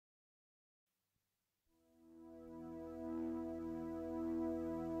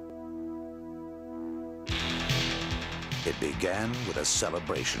It began with a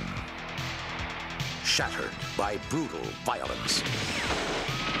celebration, shattered by brutal violence,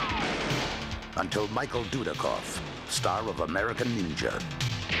 until Michael Dudikoff, star of American Ninja,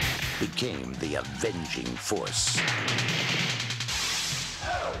 became the Avenging Force.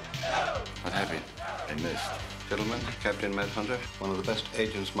 What have you? I missed. Gentlemen, Captain Manhunter, one of the best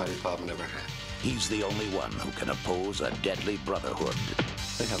agents my department ever had. He's the only one who can oppose a deadly brotherhood.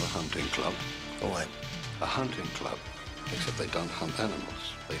 They have a hunting club. Oh, what? A hunting club. Except they don't hunt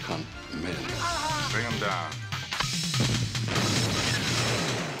animals. They hunt men. Bring them down.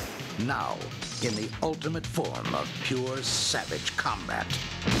 Now, in the ultimate form of pure savage combat,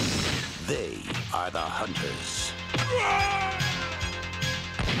 they are the hunters.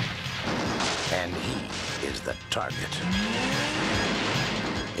 And he is the target.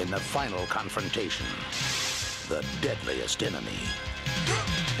 In the final confrontation, the deadliest enemy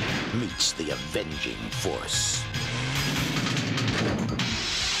meets the Avenging Force.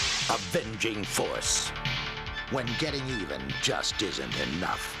 Avenging Force. When getting even just isn't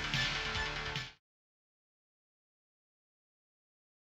enough.